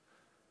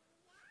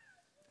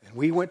 And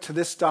we went to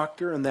this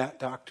doctor and that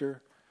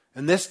doctor,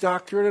 and this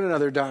doctor and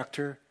another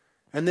doctor.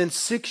 And then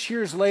 6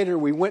 years later,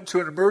 we went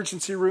to an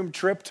emergency room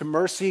trip to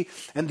Mercy,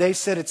 and they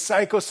said, it's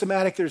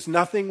psychosomatic, there's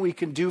nothing we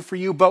can do for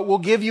you, but we'll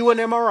give you an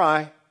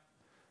MRI.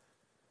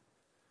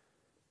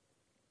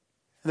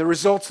 And the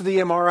results of the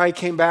MRI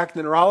came back,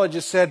 the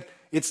neurologist said,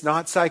 it's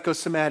not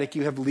psychosomatic,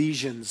 you have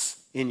lesions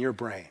in your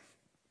brain.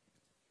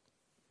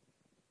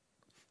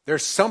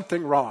 There's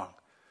something wrong.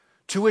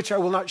 To which I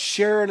will not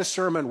share in a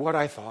sermon what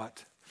I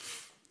thought.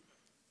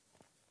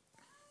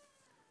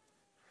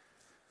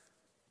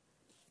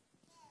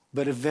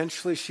 But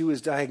eventually she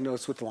was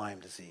diagnosed with Lyme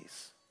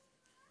disease.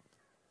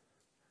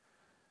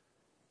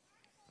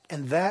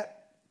 And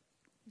that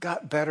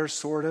got better,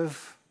 sort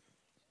of.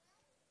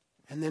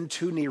 And then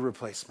 2 knee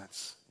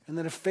replacements. And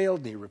then a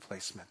failed knee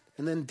replacement.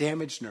 And then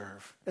damaged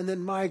nerve. And then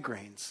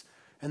migraines.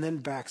 And then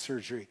back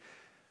surgery.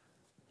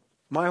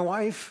 My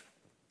wife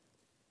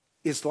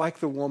is like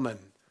the woman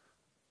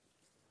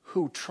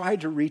who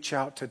tried to reach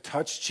out to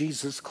touch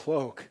Jesus'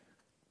 cloak.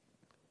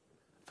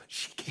 But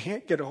she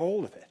can't get a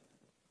hold of it.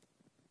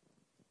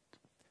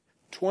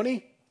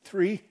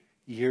 23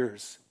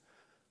 years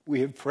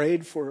we have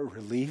prayed for a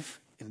relief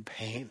in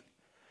pain.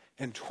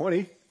 And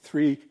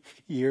 23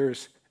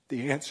 years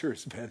the answer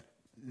has been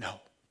no.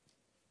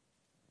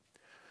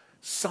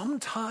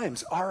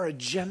 Sometimes our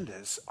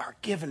agendas are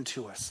given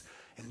to us,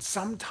 and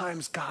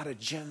sometimes God's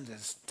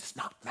agendas does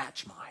not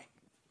match mine.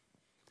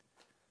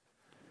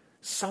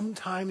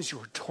 Sometimes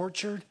you're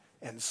tortured,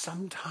 and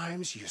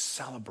sometimes you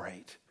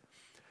celebrate.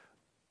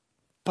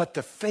 But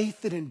the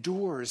faith that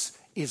endures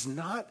is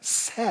not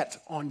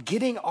set on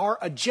getting our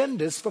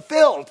agendas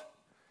fulfilled.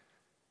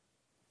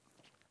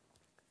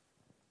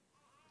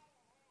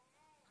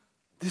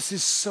 This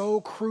is so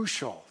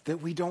crucial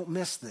that we don't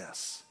miss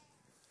this.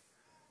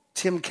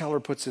 Tim Keller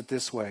puts it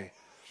this way.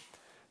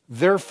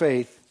 Their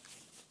faith,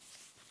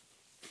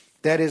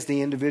 that is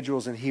the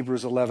individuals in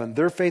Hebrews 11,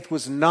 their faith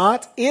was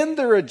not in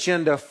their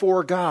agenda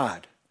for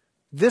God.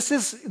 This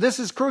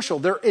is crucial.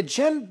 Their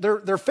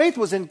faith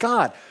was in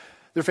God.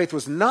 Their faith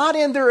was not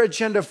in their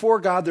agenda for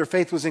God. Their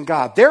faith was in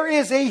God. There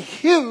is a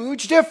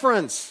huge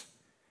difference.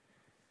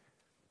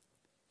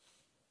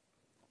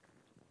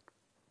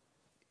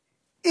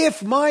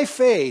 If my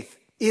faith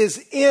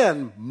is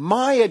in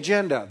my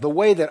agenda, the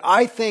way that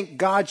I think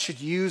God should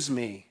use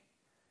me,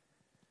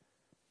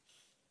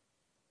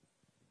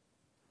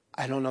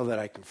 I don't know that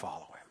I can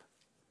follow him.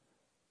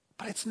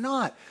 But it's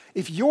not.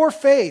 If your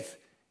faith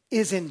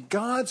is in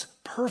God's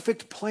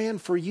perfect plan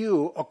for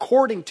you,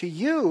 according to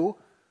you,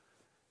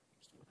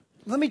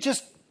 let me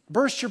just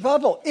burst your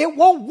bubble. It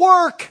won't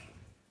work.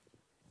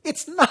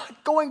 It's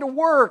not going to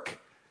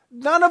work.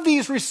 None of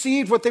these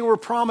received what they were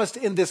promised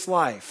in this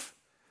life.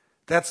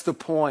 That's the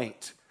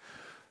point.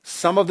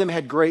 Some of them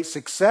had great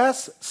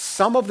success.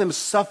 Some of them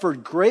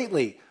suffered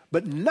greatly,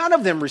 but none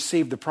of them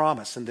received the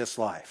promise in this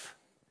life.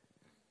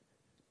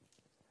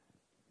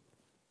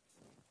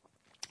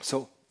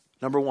 So,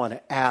 number one,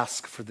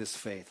 ask for this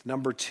faith.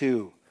 Number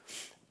two,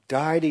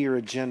 die to your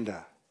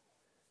agenda.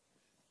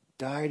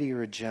 Die to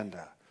your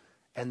agenda.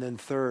 And then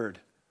third,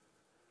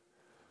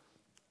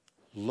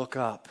 look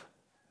up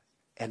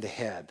and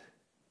ahead.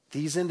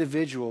 These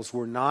individuals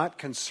were not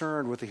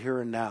concerned with the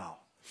here and now.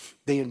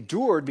 They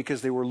endured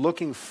because they were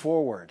looking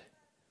forward.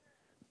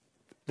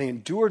 They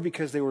endured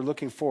because they were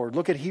looking forward.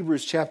 Look at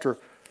Hebrews chapter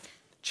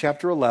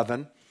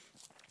 11,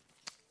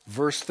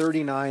 verse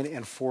 39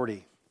 and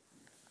 40.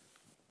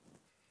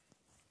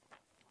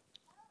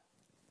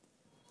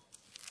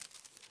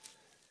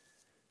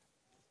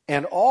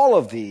 And all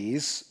of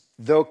these,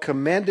 though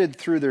commended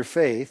through their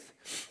faith,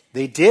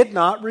 they did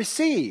not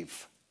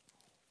receive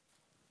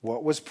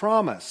what was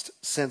promised,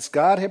 since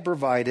God had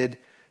provided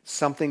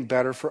something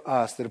better for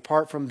us, that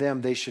apart from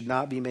them they should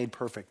not be made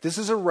perfect. This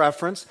is a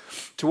reference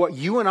to what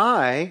you and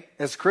I,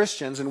 as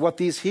Christians, and what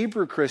these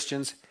Hebrew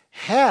Christians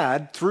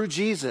had through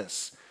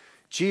Jesus.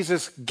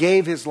 Jesus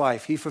gave his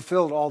life. He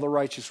fulfilled all the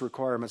righteous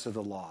requirements of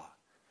the law.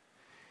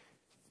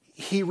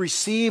 He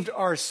received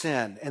our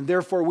sin, and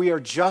therefore we are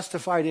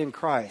justified in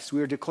Christ.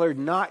 We are declared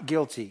not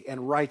guilty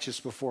and righteous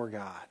before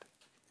God.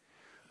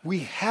 We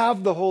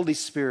have the Holy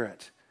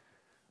Spirit.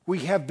 We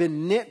have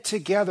been knit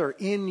together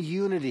in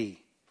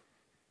unity.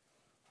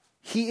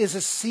 He is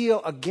a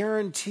seal, a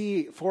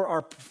guarantee for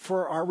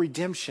our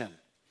redemption.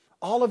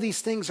 All of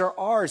these things are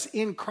ours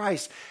in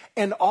Christ.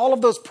 And all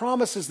of those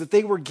promises that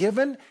they were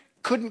given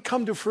couldn't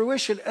come to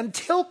fruition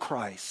until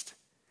Christ.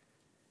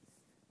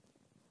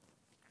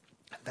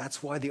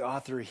 That's why the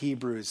author of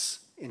Hebrews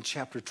in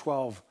chapter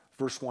 12,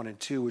 verse 1 and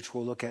 2, which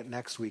we'll look at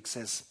next week,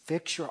 says,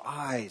 fix your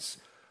eyes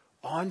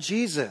on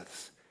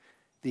Jesus,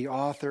 the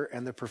author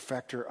and the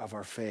perfecter of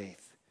our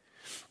faith.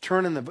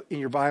 Turn in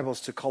your Bibles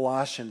to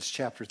Colossians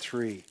chapter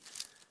 3.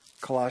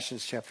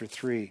 Colossians chapter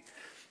 3.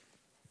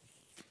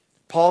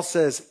 Paul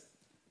says,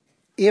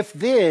 if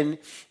then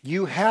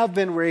you have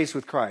been raised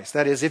with Christ,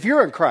 that is, if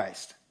you're in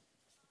Christ,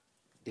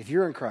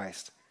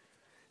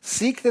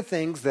 seek the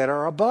things that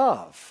are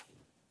above,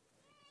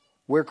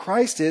 where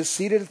Christ is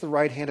seated at the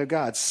right hand of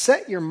God.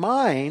 Set your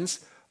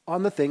minds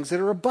on the things that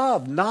are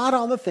above, not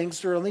on the things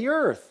that are on the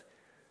earth.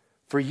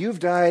 For you've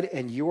died,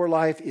 and your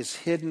life is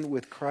hidden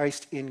with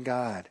Christ in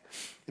God.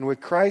 And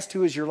with Christ,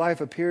 who is your life,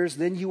 appears,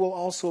 then you will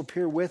also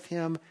appear with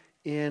him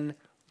in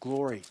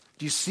glory.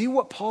 Do you see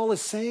what Paul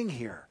is saying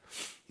here?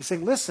 He's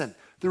saying, listen,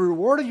 the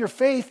reward of your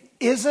faith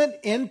isn't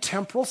in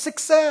temporal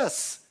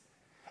success.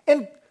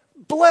 And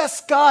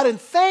bless God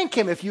and thank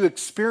him if you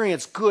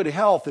experience good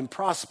health and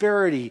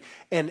prosperity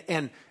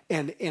and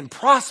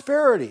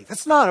prosperity.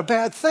 That's not a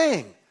bad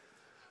thing.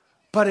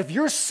 But if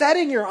you're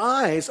setting your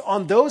eyes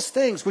on those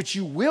things which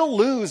you will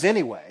lose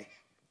anyway,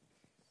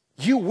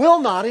 you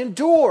will not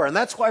endure. And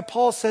that's why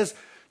Paul says,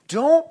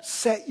 don't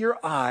set your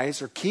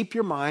eyes or keep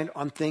your mind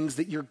on things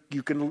that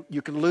you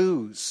can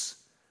lose.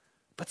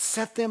 But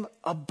set them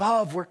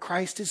above where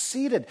Christ is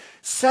seated.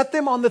 Set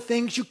them on the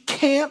things you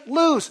can't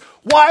lose.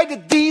 Why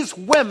did this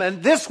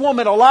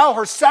woman allow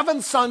her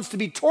 7 sons to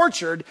be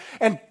tortured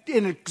and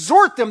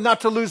exhort them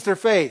not to lose their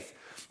faith?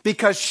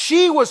 Because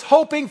she was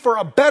hoping for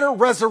a better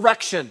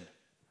resurrection.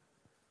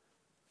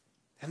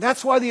 And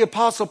that's why the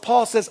Apostle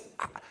Paul says,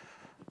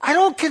 I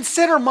don't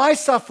consider my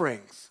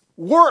sufferings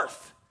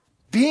worth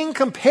being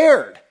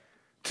compared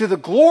to the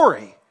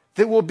glory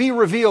that will be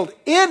revealed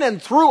in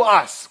and through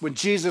us when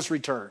Jesus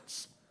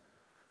returns.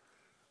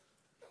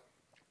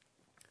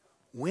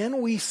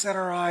 When we set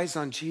our eyes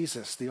on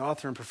Jesus, the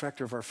author and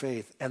perfecter of our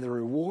faith, and the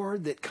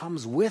reward that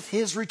comes with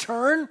his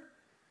return,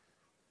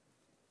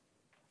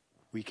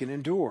 we can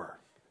endure.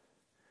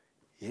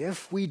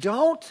 If we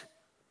don't,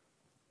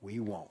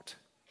 we won't.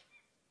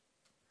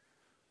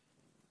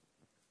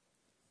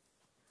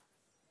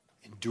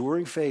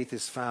 Enduring faith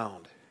is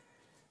found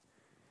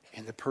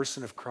in the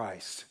person of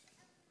Christ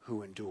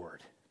who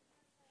endured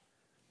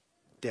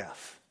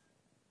death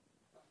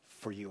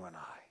for you and I.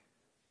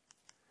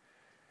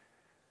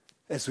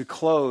 As we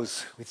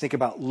close, we think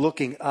about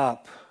looking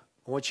up.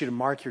 I want you to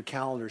mark your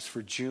calendars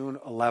for June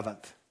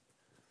 11th.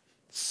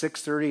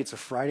 6:30, it's a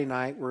Friday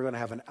night. We're going to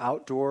have an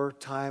outdoor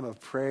time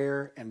of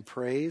prayer and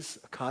praise,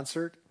 a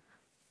concert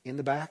in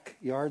the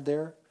backyard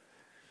there.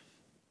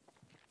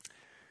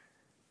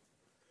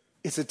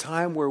 It's a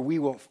time where we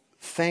will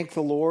thank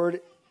the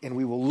Lord and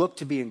we will look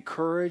to be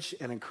encouraged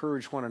and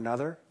encourage one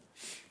another.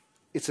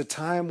 It's a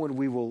time when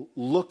we will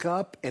look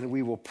up and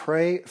we will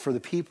pray for the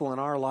people in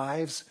our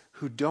lives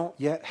who don't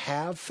yet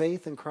have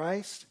faith in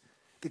Christ,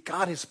 that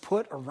God has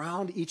put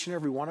around each and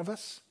every one of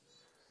us.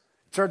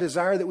 It's our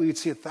desire that we would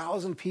see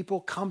 1,000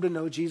 people come to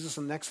know Jesus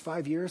in the next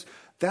 5 years.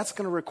 That's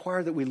going to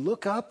require that we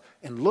look up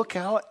and look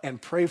out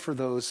and pray for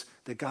those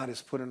that God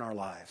has put in our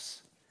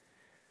lives.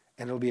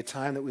 And it'll be a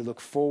time that we look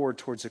forward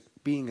towards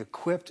being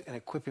equipped and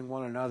equipping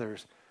one another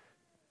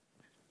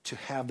to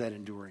have that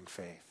enduring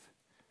faith.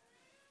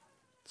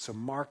 So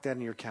mark that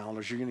in your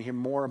calendars. You're going to hear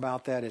more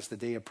about that as the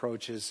day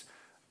approaches,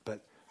 but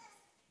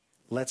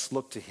let's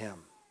look to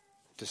him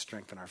to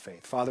strengthen our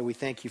faith. Father, we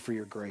thank you for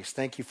your grace.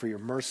 Thank you for your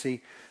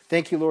mercy.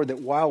 Thank you, Lord,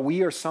 that while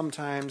we are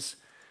sometimes,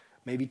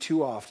 maybe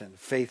too often,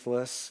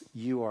 faithless,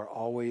 you are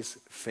always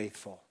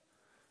faithful.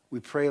 We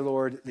pray,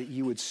 Lord, that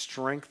you would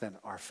strengthen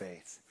our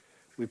faith.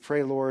 We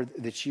pray, Lord,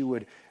 that you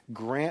would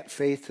grant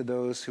faith to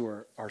those who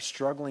are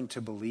struggling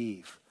to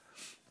believe.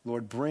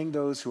 Lord, bring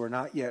those who are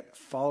not yet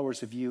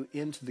followers of you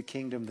into the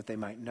kingdom, that they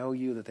might know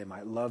you, that they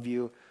might love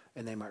you,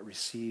 and they might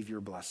receive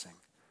your blessing.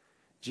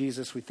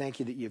 Jesus, we thank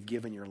you that you've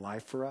given your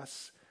life for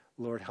us.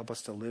 Lord, help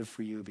us to live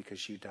for you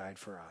because you died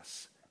for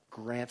us.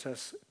 Grant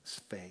us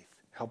faith.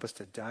 Help us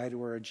to die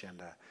to our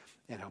agenda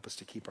and help us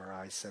to keep our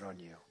eyes set on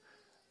you.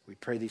 We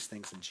pray these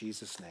things in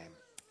Jesus' name.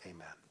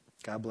 Amen.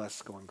 God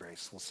bless. Go in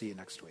grace. We'll see you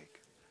next week.